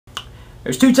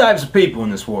There's two types of people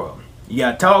in this world. You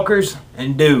got talkers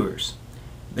and doers.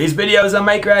 These videos I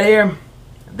make right here,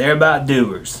 they're about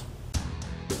doers.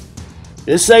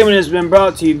 This segment has been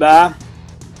brought to you by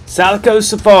South Coast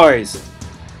Safaris.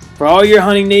 For all your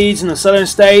hunting needs in the southern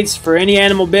states, for any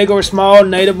animal big or small,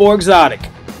 native or exotic.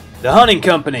 The Hunting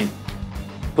Company.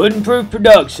 Puddin' Proof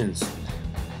Productions.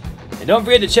 And don't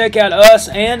forget to check out us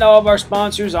and all of our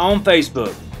sponsors on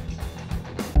Facebook.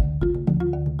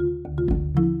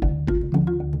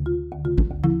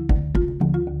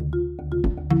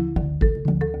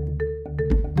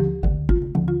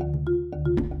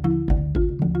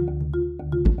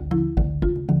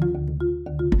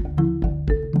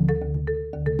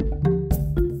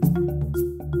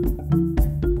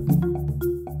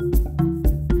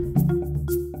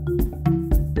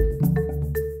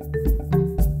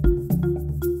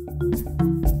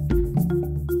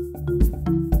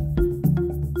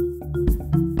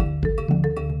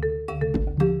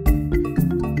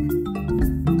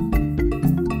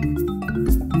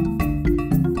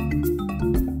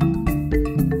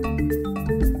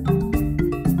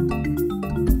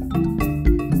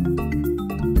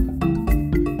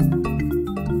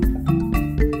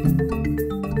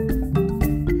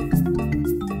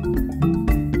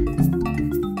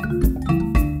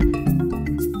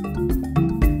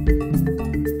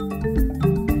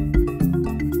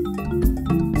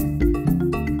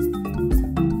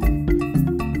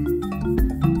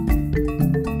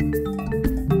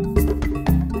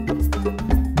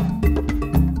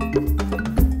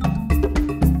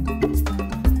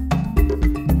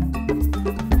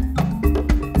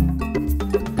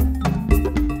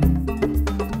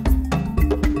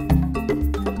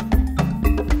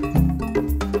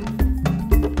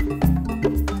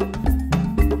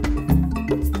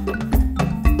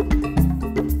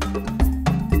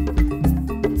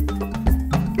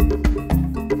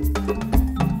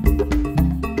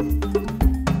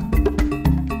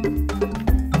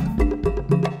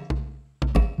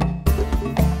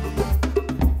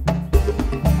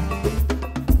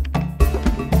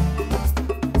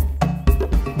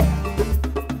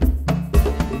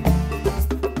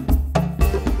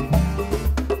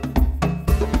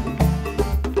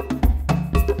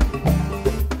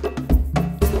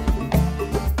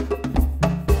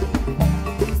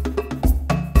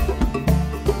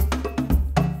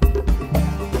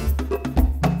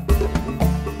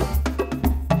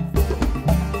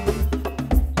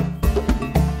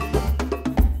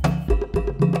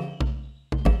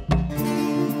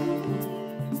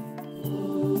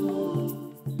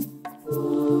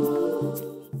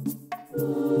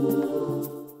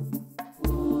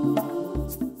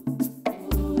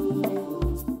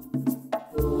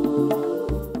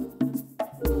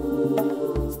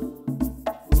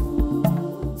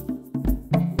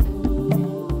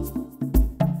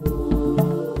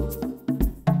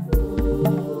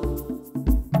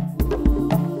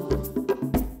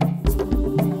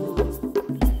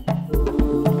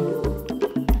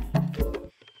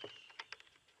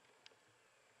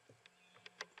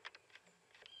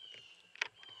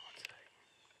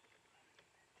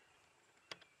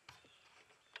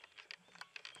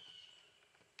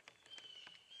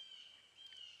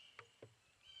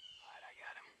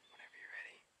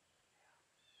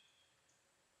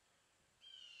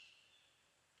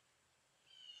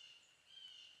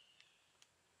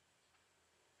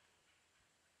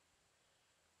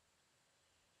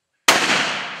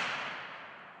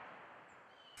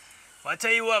 Well, I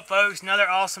tell you what, folks, another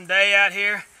awesome day out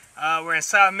here. We're in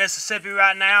South Mississippi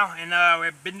right now, and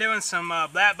we've been doing some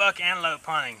blackbuck antelope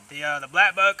hunting. The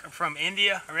blackbuck are from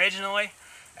India originally,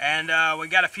 and we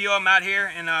got a few of them out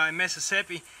here in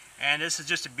Mississippi. And this is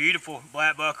just a beautiful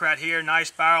blackbuck right here. Nice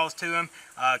spirals to him,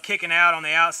 kicking out on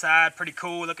the outside, pretty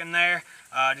cool looking there.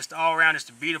 Just all around, just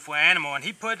a beautiful animal. And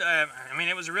he put, I mean,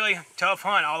 it was a really tough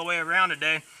hunt all the way around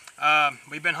today.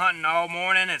 We've been hunting all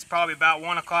morning. It's probably about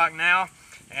 1 o'clock now.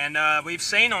 And we've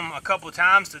seen them a couple of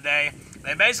times today.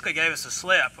 They basically gave us a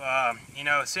slip. You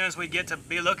know, as soon as we get to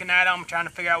be looking at them, trying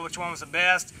to figure out which one was the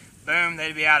best, boom,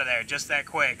 they'd be out of there just that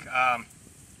quick.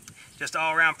 Just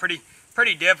all around pretty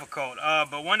difficult.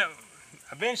 But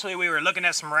eventually we were looking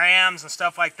at some rams and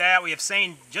stuff like that. We have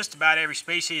seen just about every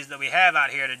species that we have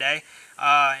out here today.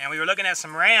 And we were looking at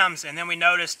some rams, and then we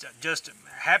noticed, just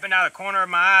happened out of the corner of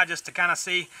my eye just to kind of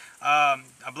see a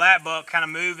blackbuck kind of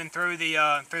moving through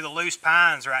the loose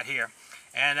pines right here.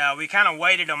 And we kind of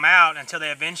waited them out until they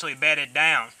eventually bedded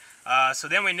down. So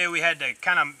then we knew we had to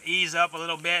kind of ease up a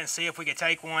little bit and see if we could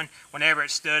take one whenever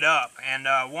it stood up. And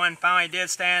one finally did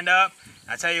stand up.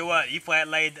 I tell you what, you flat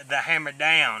laid the hammer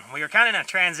down. We were kind of in a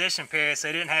transition period, so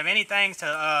he didn't have anything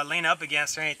to lean up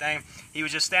against or anything. He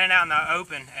was just standing out in the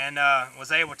open and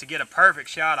was able to get a perfect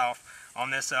shot off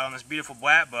on this beautiful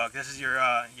black buck. This is your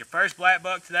first black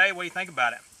buck today. What do you think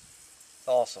about it?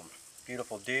 Awesome.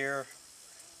 Beautiful deer,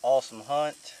 awesome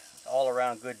hunt, all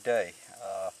around good day.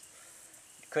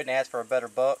 Couldn't ask for a better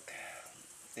buck.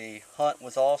 The hunt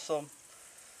was awesome.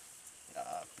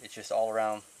 It's just all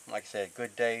around, like I said,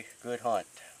 good day, good hunt.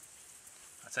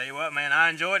 I tell you what, man, I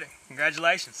enjoyed it.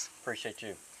 Congratulations. Appreciate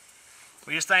you.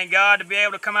 We just thank God to be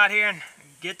able to come out here and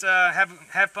get to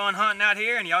have fun hunting out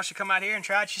here, and y'all should come out here and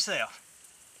try it yourself.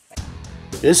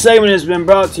 This segment has been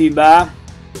brought to you by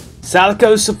South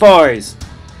Coast Safaris.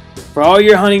 For all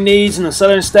your hunting needs in the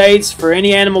southern states, for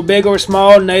any animal big or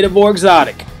small, native or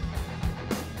exotic.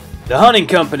 The Hunting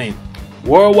Company,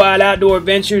 worldwide outdoor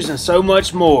adventures and so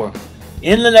much more.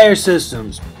 Inland Air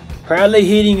Systems, proudly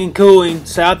heating and cooling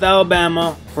South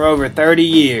Alabama for over 30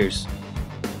 years.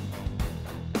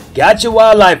 Gotcha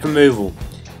Wildlife Removal,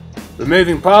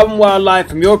 removing problem wildlife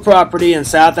from your property in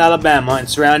South Alabama and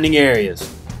surrounding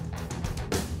areas.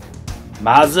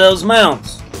 Mizell's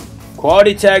Mounts,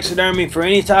 quality taxidermy for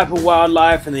any type of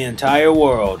wildlife in the entire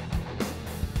world.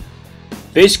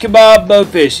 Fish Kebab Bow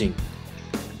Fishing,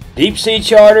 deep sea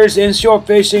charters, inshore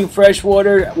fishing,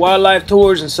 freshwater, wildlife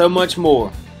tours, and so much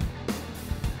more.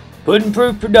 Puddin'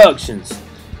 Proof Productions,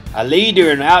 a leader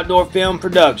in outdoor film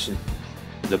production.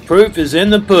 The proof is in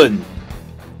the pudding.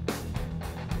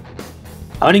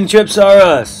 Hunting Trips R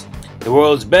Us, the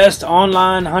world's best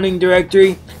online hunting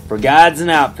directory for guides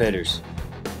and outfitters.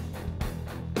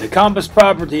 The Compass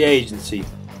Property Agency,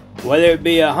 whether it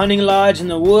be a hunting lodge in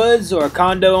the woods or a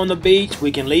condo on the beach,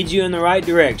 we can lead you in the right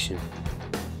direction.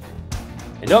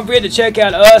 And don't forget to check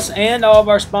out us and all of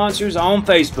our sponsors on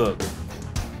Facebook.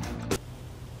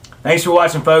 Thanks for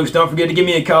watching, folks. Don't forget to give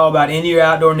me a call about any of your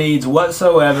outdoor needs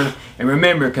whatsoever. And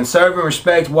remember, conserve and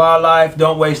respect wildlife.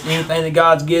 Don't waste anything that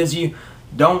God gives you.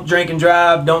 Don't drink and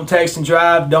drive. Don't text and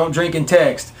drive. Don't drink and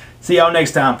text. See y'all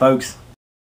next time, folks.